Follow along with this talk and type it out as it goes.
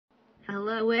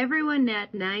Hello everyone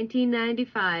at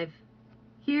 1995.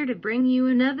 Here to bring you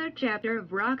another chapter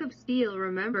of Rock of Steel.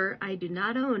 Remember, I do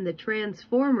not own the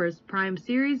Transformers Prime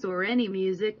series or any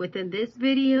music within this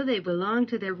video. They belong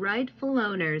to their rightful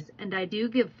owners, and I do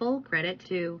give full credit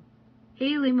to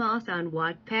Haley Moss on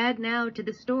Wattpad. Now to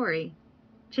the story.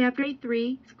 Chapter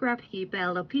 3, Scrap Heap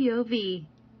LPOV.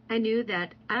 I knew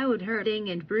that I would hurting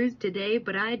and bruised today,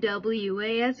 but I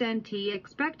wasn't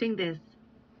expecting this.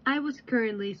 I was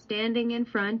currently standing in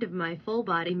front of my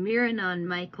full-body mirror and on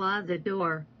my closet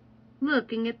door,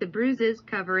 looking at the bruises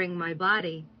covering my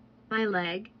body. My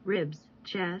leg, ribs,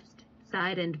 chest,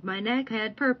 side and my neck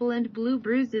had purple and blue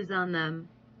bruises on them.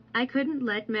 I couldn't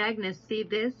let Magnus see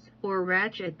this, or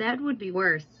Ratchet. That would be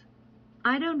worse.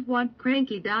 I don't want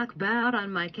Cranky Doc out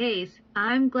on my case.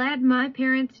 I'm glad my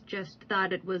parents just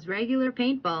thought it was regular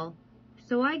paintball.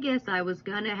 So I guess I was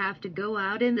gonna have to go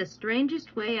out in the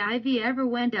strangest way I've ever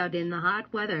went out in the hot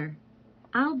weather.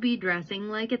 I'll be dressing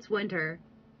like it's winter.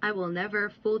 I will never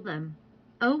fool them.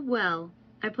 Oh well.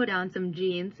 I put on some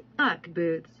jeans, Ugg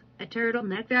boots, a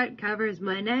turtleneck that covers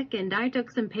my neck, and I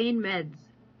took some pain meds.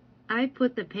 I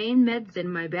put the pain meds in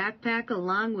my backpack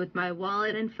along with my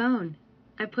wallet and phone.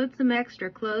 I put some extra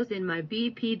clothes in my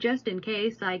BP just in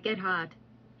case I get hot.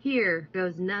 Here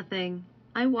goes nothing.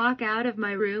 I walk out of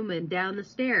my room and down the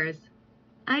stairs.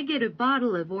 I get a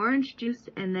bottle of orange juice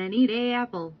and then eat an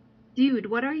apple. Dude,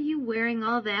 what are you wearing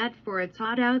all that for? It's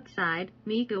hot outside,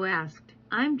 Miko asked.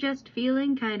 I'm just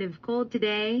feeling kind of cold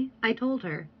today, I told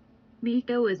her.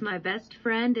 Miko is my best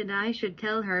friend and I should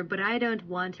tell her, but I don't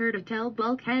want her to tell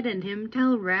Bulkhead and him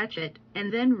tell Ratchet,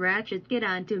 and then Ratchet get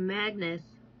onto Magnus.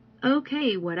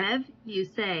 Okay, whatever you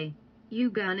say. You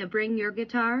gonna bring your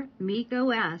guitar?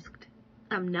 Miko asked.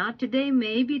 Not today,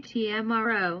 maybe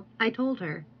tomorrow, I told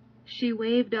her. She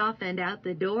waved off and out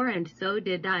the door, and so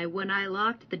did I. When I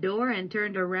locked the door and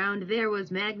turned around, there was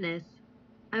Magnus.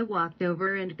 I walked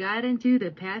over and got into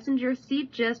the passenger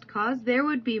seat just 'cause there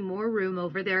would be more room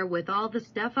over there with all the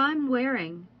stuff I'm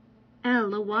wearing.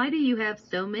 Ella, why do you have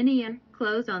so many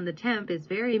clothes on? The temp is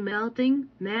very melting,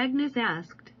 Magnus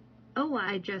asked. Oh,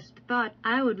 I just thought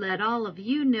I would let all of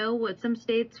you know what some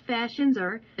states' fashions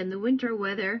are in the winter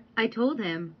weather, I told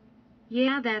him.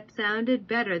 Yeah, that sounded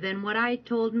better than what I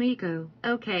told Miko.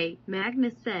 Okay,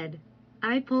 Magnus said.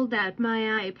 I pulled out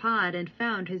my iPod and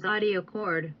found his audio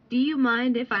cord. Do you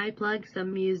mind if I plug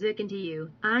some music into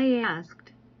you? I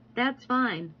asked. That's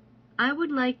fine. I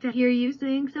would like to hear you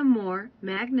sing some more,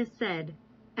 Magnus said.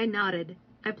 I nodded.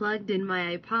 I plugged in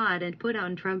my iPod and put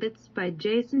on Trumpets by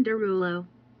Jason Derulo.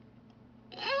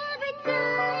 Every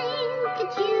time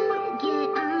that you get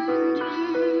undressed,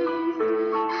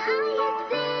 I hear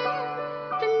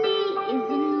symphonies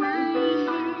in my head.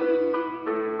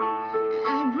 I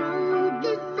wrote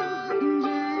this song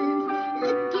just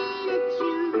looking at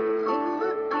you. Oh,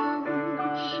 oh.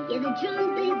 Yeah, the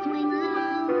drums they swing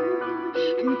low,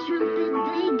 and the trumpets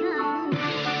they go,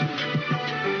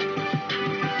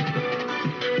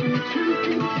 and the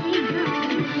trumpets they go.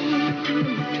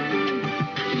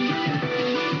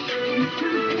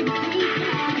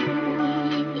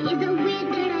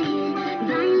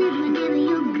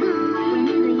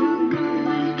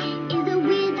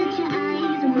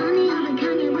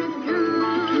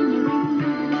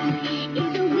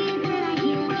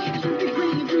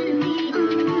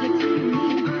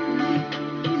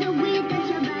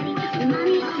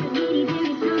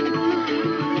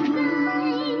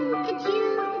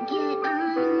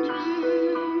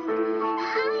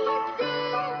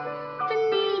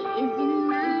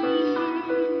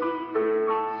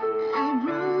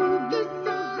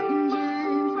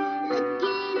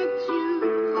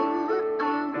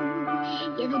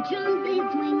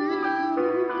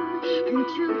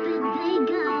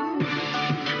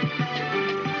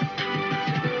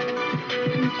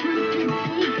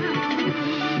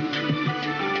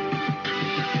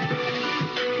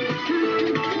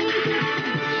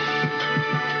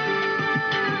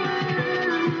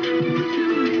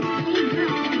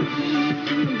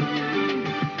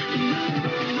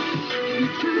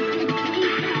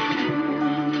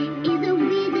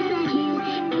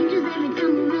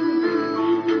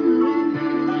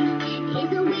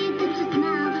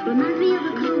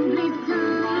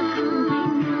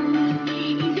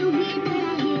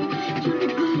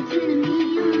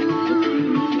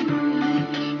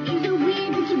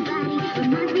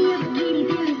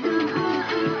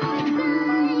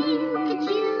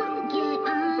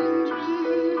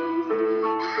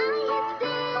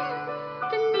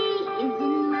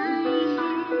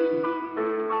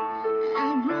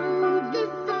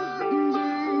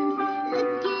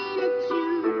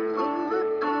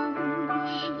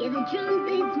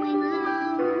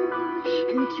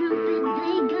 trumpet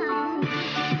they go.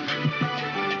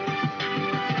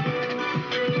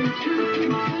 In the trumpet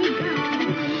they go.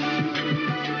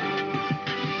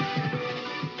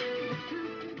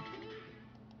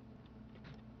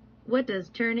 What does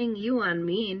turning you on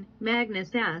mean?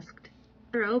 Magnus asked.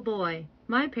 Oh boy,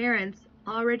 my parents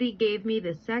already gave me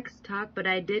the sex talk, but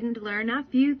I didn't learn a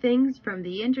few things from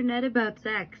the internet about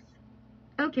sex.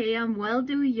 Okay, well,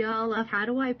 do y'all, how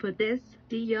do I put this?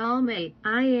 Do y'all mate?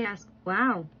 I asked.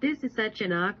 Wow, this is such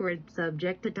an awkward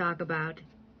subject to talk about.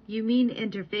 You mean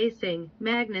interfacing?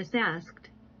 Magnus asked.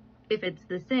 If it's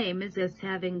the same as us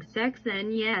having sex,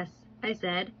 then yes, I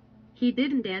said. He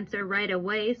didn't answer right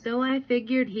away, so I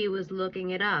figured he was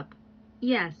looking it up.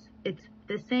 Yes, it's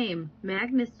the same,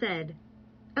 Magnus said.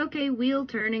 Okay, wheel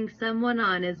turning someone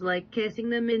on is like kissing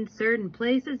them in certain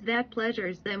places that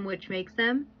pleasures them, which makes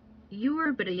them. You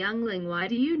are but a youngling, why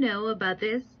do you know about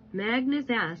this?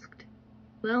 Magnus asked.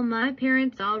 Well, my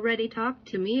parents already talked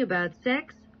to me about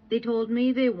sex. They told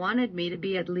me they wanted me to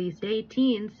be at least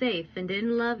 18, safe and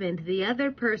in love, and the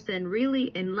other person really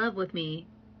in love with me.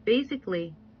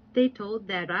 Basically, they told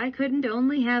that I couldn't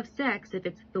only have sex if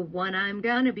it's the one I'm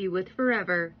gonna be with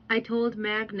forever. I told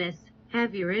Magnus.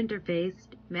 Have you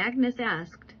interfaced? Magnus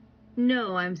asked.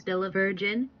 No, I'm still a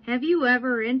virgin. Have you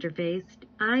ever interfaced?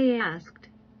 I asked.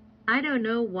 I don't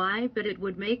know why, but it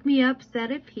would make me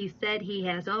upset if he said he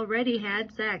has already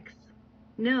had sex.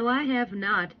 No, I have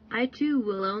not. I too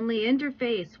will only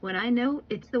interface when I know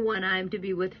it's the one I'm to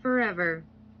be with forever.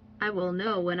 I will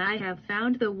know when I have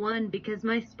found the one because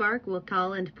my spark will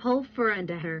call and pull friend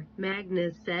to her,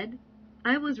 Magnus said.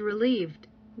 I was relieved.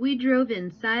 We drove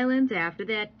in silence after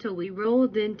that till we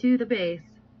rolled into the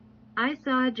base. I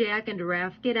saw Jack and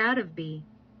Raph get out of B.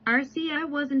 RC, I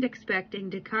wasn't expecting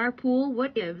to carpool.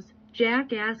 What gives?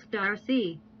 Jack asked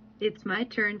RC. It's my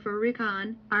turn for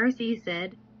recon, RC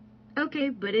said. Okay,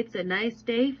 but it's a nice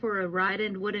day for a ride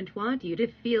and wouldn't want you to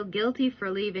feel guilty for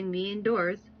leaving me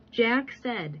indoors, Jack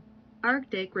said.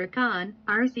 Arctic recon,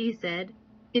 RC said.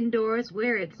 Indoors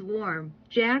where it's warm,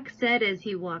 Jack said as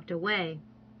he walked away.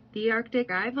 The Arctic,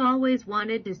 I've always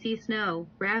wanted to see snow,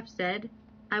 Raph said.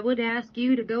 I would ask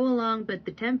you to go along, but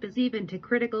the temp is even too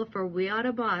critical for we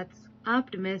Autobots,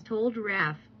 Optimus told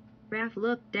Raph. Raph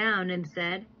looked down and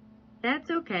said,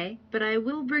 That's okay, but I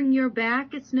will bring your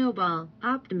back a snowball,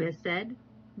 Optimus said.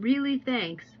 Really,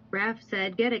 thanks, Raph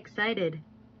said. Get excited.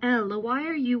 Ella, why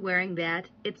are you wearing that?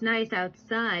 It's nice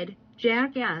outside,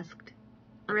 Jack asked.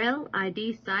 Well, I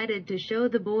decided to show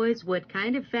the boys what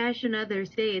kind of fashion other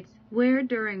states wear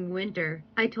during winter,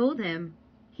 I told him.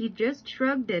 He just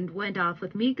shrugged and went off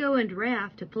with Miko and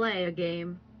Raph to play a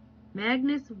game.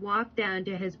 Magnus walked down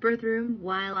to his birthroom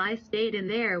while I stayed in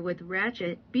there with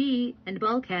Ratchet, B, and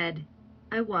Bulkhead.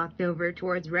 I walked over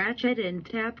towards Ratchet and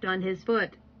tapped on his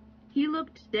foot. He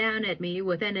looked down at me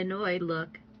with an annoyed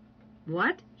look.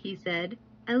 What? He said.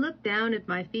 I looked down at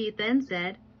my feet, then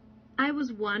said, I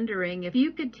was wondering if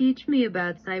you could teach me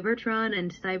about Cybertron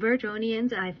and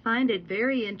Cybertronians. I find it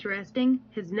very interesting.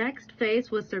 His next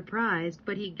face was surprised,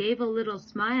 but he gave a little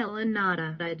smile and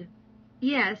nodded.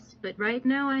 Yes, but right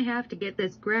now I have to get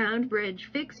this ground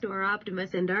bridge fixed or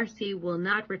Optimus and RC will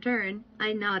not return,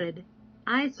 I nodded.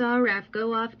 I saw Raph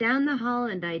go off down the hall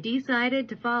and I decided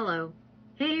to follow.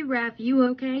 Hey Raph, you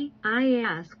okay? I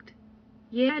asked.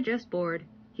 Yeah, just bored,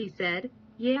 he said.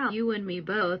 Yeah, you and me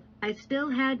both. I still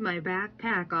had my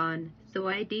backpack on, so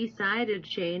I decided to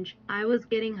change. I was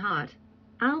getting hot.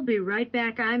 I'll be right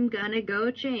back, I'm gonna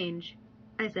go change,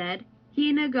 I said.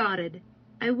 He nodded.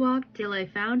 I walked till I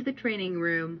found the training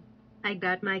room. I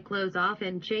got my clothes off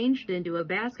and changed into a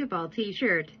basketball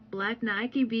t-shirt, black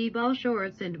Nike b-ball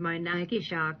shorts and my Nike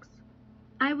Shox.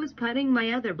 I was putting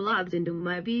my other blobs into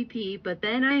my BP, but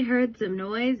then I heard some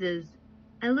noises.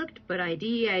 I looked, but I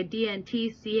didn't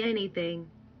see anything.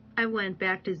 I went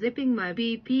back to zipping my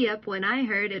BP up when I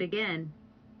heard it again.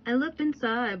 I looked and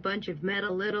saw a bunch of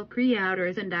metal little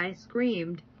creators and I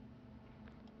screamed.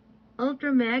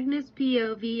 Ultra Magnus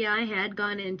POV. I had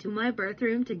gone into my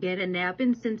birthroom to get a nap,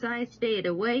 and since I stayed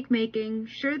awake making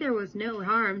sure there was no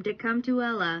harm to come to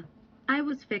Ella, I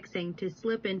was fixing to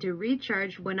slip into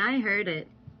recharge when I heard it.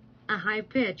 A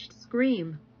high-pitched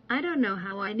scream. I don't know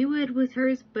how I knew it was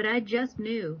hers, but I just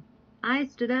knew. I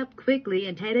stood up quickly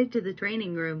and headed to the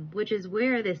training room, which is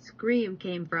where this scream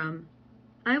came from.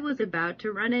 I was about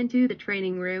to run into the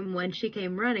training room when she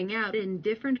came running out in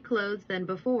different clothes than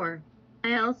before.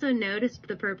 I also noticed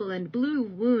the purple and blue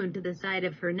wound to the side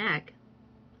of her neck.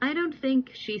 I don't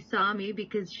think she saw me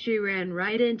because she ran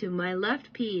right into my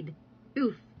left ped.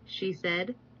 Oof, she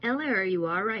said. Ella, are you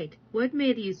alright? What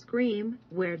made you scream?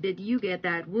 Where did you get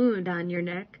that wound on your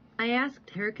neck? I asked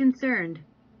her, concerned.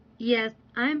 Yes,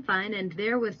 I'm fine, and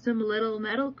there was some little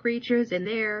metal creatures in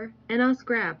there, and I'll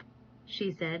Scrap,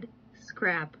 she said.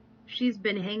 Scrap. She's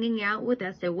been hanging out with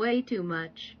us way too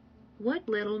much. What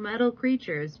little metal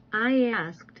creatures? I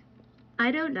asked.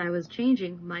 I don't know. I was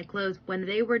changing my clothes when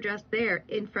they were just there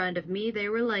in front of me. They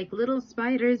were like little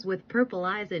spiders with purple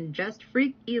eyes and just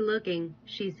freaky looking,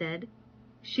 she said.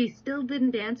 She still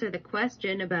didn't answer the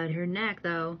question about her neck,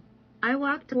 though. I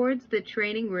walked towards the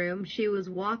training room. She was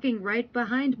walking right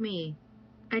behind me.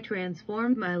 I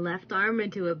transformed my left arm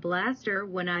into a blaster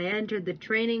when I entered the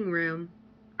training room.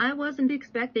 I wasn't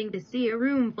expecting to see a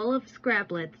room full of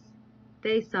scraplets.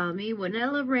 They saw me when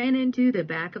Ella ran into the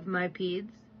back of my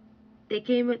peds. They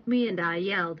came at me and I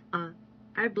yelled, ah.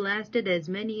 I blasted as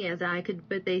many as I could,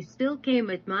 but they still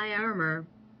came at my armor.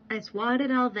 I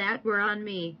swatted all that were on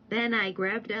me. Then I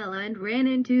grabbed Ella and ran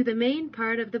into the main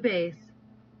part of the base.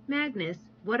 Magnus,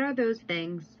 what are those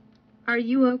things? Are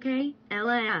you okay?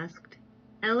 Ella asked.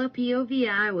 Ella POV.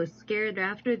 I was scared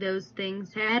after those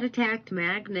things had attacked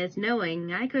Magnus,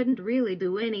 knowing I couldn't really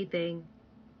do anything.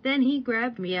 Then he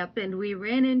grabbed me up and we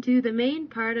ran into the main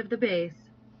part of the base.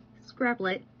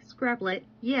 Scraplet, Scraplet,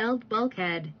 yelled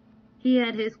Bulkhead. He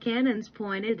had his cannons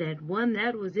pointed at one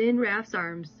that was in Raph's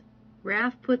arms.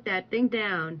 Raph, put that thing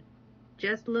down.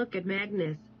 Just look at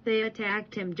Magnus. They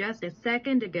attacked him just a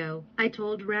second ago, I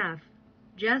told Raph.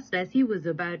 Just as he was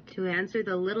about to answer,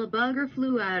 the little bugger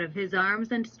flew out of his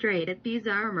arms and straight at B's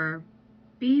armor.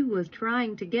 B was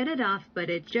trying to get it off, but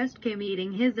it just came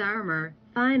eating his armor.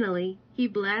 Finally, he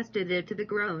blasted it to the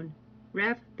ground.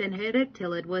 Raph then hit it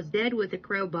till it was dead with a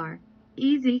crowbar.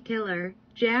 Easy killer,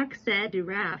 Jack said to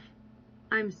Raph.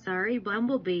 I'm sorry,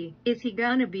 Bumblebee. Is he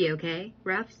gonna be okay?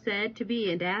 Raph said to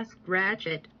B and asked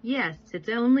Ratchet. Yes, it's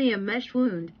only a mesh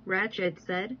wound, Ratchet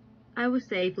said. I was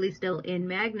safely still in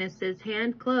Magnus's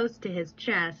hand close to his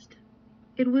chest.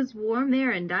 It was warm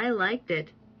there and I liked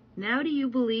it. Now do you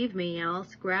believe me? All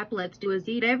Scraplets do is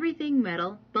eat everything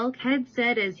metal, Bulkhead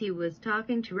said as he was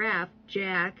talking to Raph,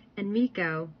 Jack, and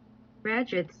Miko.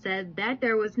 Ratchet said that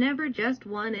there was never just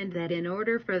one and that in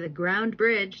order for the ground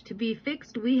bridge to be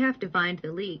fixed we have to find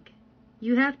the leak.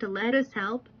 You have to let us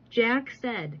help, Jack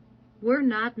said. We're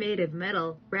not made of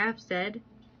metal, Raph said.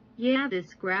 Yeah, the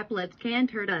Scraplets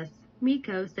can't hurt us,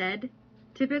 Miko said.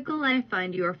 Typical. I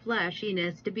find your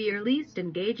flashiness to be your least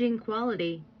engaging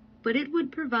quality. But it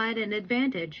would provide an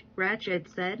advantage, Ratchet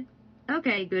said.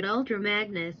 Okay, good Ultra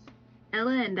Magnus.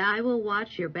 Ella and I will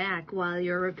watch your back while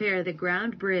you repair the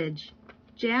ground bridge,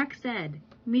 Jack said.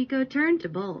 Miko turned to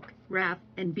Bulk, Raph,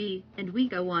 and B, and we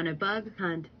go on a bug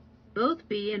hunt. Both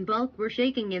B and Bulk were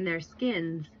shaking in their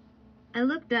skins. I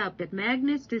looked up at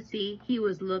Magnus to see he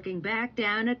was looking back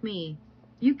down at me.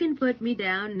 You can put me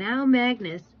down now,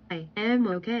 Magnus. I am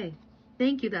okay.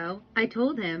 Thank you though, I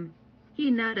told him.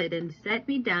 He nodded and set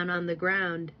me down on the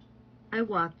ground. I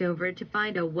walked over to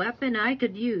find a weapon I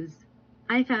could use.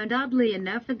 I found, oddly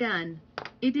enough, a gun.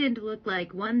 It didn't look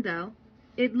like one though.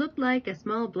 It looked like a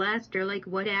small blaster, like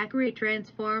what Akari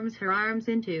transforms her arms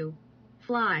into.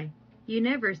 Fly. You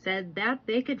never said that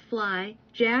they could fly,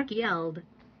 Jack yelled.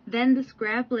 Then the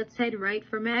Scraplets head right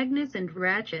for Magnus and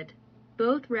Ratchet.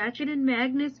 Both Ratchet and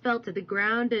Magnus fell to the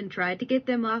ground and tried to get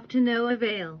them off to no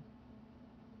avail.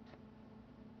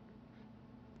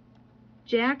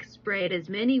 Jack sprayed as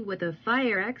many with a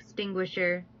fire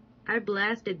extinguisher. I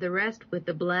blasted the rest with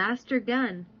the blaster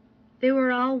gun. They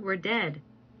were dead.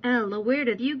 Ella, where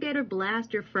did you get a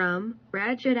blaster from?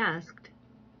 Ratchet asked.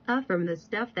 From the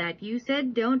stuff that you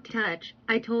said don't touch,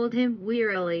 I told him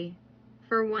wearily.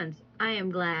 For once, I am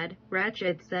glad,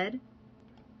 Ratchet said.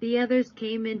 The others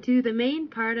came into the main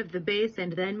part of the base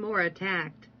and then more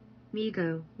attacked.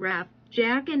 Miko, Raph,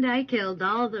 Jack and I killed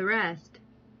all the rest.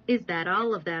 Is that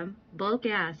all of them? Bulk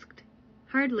asked.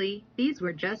 Hardly, these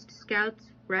were just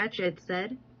scouts, Ratchet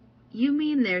said. You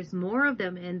mean there's more of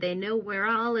them and they know we're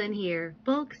all in here,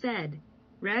 Bulk said.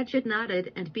 Ratchet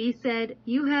nodded and B said,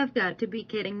 you have got to be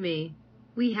kidding me.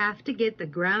 We have to get the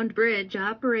ground bridge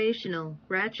operational,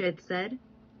 Ratchet said.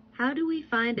 How do we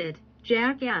find it?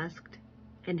 Jack asked.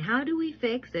 And how do we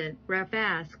fix it? Raph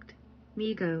asked.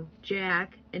 Miko,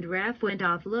 Jack, and Raph went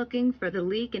off looking for the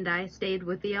leak and I stayed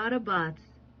with the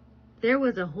Autobots. There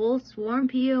was a whole swarm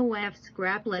of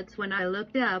Scraplets when I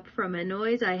looked up from a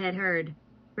noise I had heard.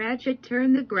 Ratchet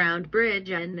turned the ground bridge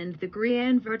on and the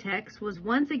Grian vortex was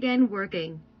once again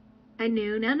working. I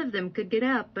knew none of them could get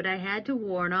up, but I had to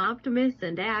warn Optimus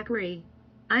and Akari.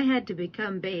 I had to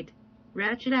become bait.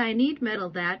 Ratchet, I need metal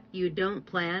that you don't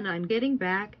plan on getting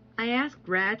back, I asked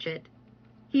Ratchet.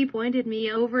 He pointed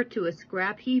me over to a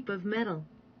scrap heap of metal.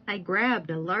 I grabbed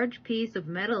a large piece of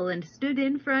metal and stood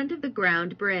in front of the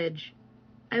ground bridge.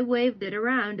 I waved it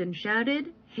around and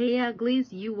shouted, "Hey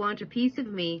uglies, you want a piece of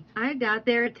me?" I got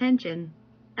their attention.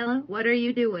 "Ella, what are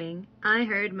you doing?" I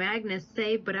heard Magnus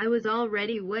say, but I was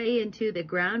already way into the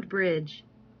ground bridge.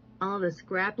 All the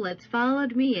scraplets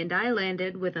followed me and I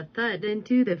landed with a thud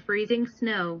into the freezing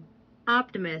snow.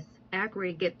 "Optimus,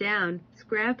 Acri, get down,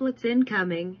 scraplets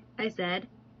incoming," I said.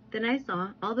 Then I saw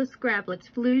all the scraplets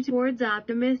flew towards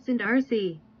Optimus and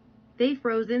RC. They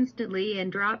froze instantly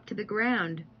and dropped to the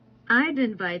ground. "I'd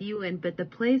invite you in, but the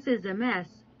place is a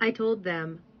mess," I told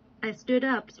them. I stood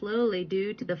up slowly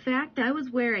due to the fact I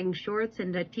was wearing shorts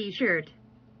and a t-shirt.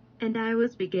 And I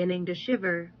was beginning to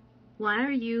shiver. "Why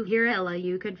are you here, Ella?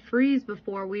 You could freeze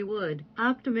before we would,"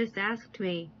 Optimus asked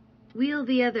me. "Well,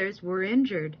 the others were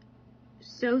injured,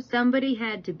 so somebody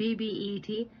had to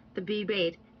BBET, the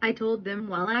B-bait," I told them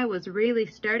while I was really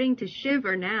starting to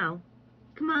shiver now.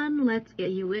 "Come on, let's get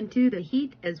you into the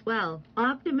heat as well,"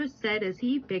 Optimus said as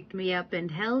he picked me up and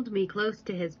held me close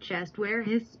to his chest where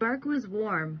his spark was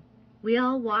warm. We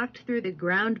all walked through the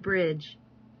ground bridge.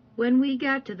 When we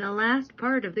got to the last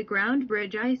part of the ground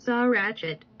bridge, I saw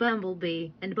Ratchet, Bumblebee,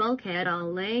 and Bulkhead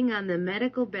all laying on the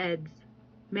medical beds.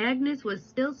 Magnus was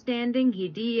still standing. He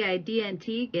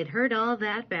didn't get hurt all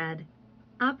that bad.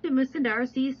 Optimus and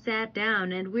RC sat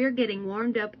down and we're getting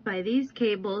warmed up by these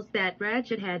cables that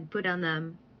Ratchet had put on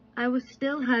them. I was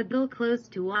still huddled close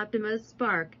to Optimus'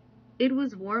 spark. It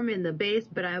was warm in the base,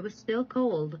 but I was still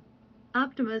cold.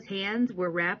 Optimus' hands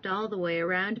were wrapped all the way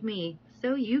around me,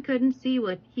 so you couldn't see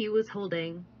what he was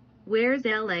holding. "Where's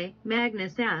LA?"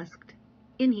 Magnus asked.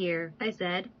 "In here," I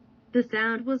said. The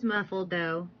sound was muffled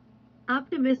though.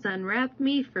 Optimus unwrapped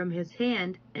me from his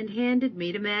hand and handed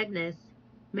me to Magnus.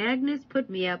 Magnus put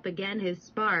me up again his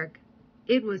spark.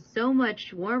 It was so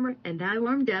much warmer and I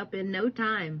warmed up in no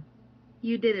time.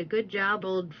 "You did a good job,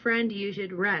 old friend. You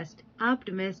should rest,"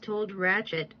 Optimus told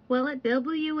Ratchet. "Well, it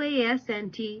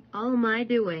wasn't all my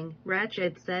doing,"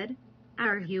 Ratchet said.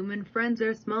 "Our human friends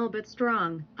are small but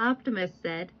strong," Optimus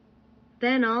said.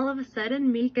 Then all of a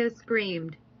sudden Miko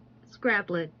screamed.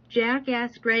 "Scraplet!" Jack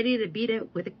asked, ready to beat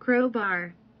it with a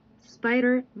crowbar.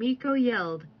 "Spider!" Miko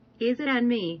yelled. "Is it on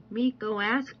me?" Miko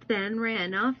asked, then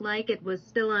ran off like it was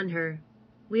still on her.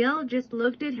 We all just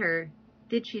looked at her.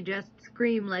 "Did she just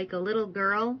scream like a little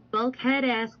girl?" Bulkhead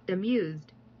asked,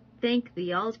 amused. "Thank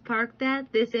the Allspark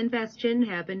that this infestation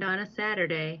happened on a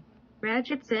Saturday,"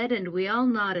 Ratchet said, and we all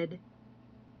nodded.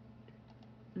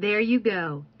 There you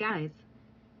go, guys.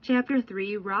 Chapter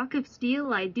 3, Rock of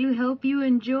Steel. I do hope you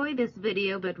enjoy this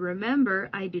video, but remember,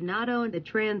 I do not own the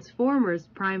Transformers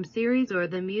Prime series or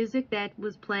the music that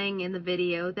was playing in the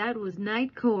video. That was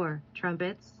Nightcore,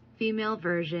 trumpets, female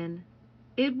version.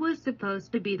 It was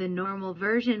supposed to be the normal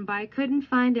version, but I couldn't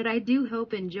find it. I do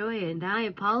hope enjoy, and I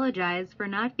apologize for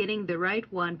not getting the right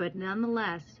one, but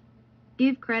nonetheless,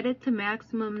 give credit to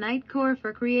Maximum Nightcore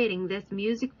for creating this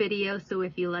music video. So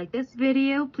if you like this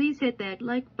video, please hit that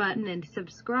like button and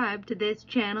subscribe to this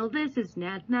channel. This is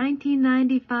Nat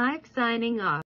 1995 signing off.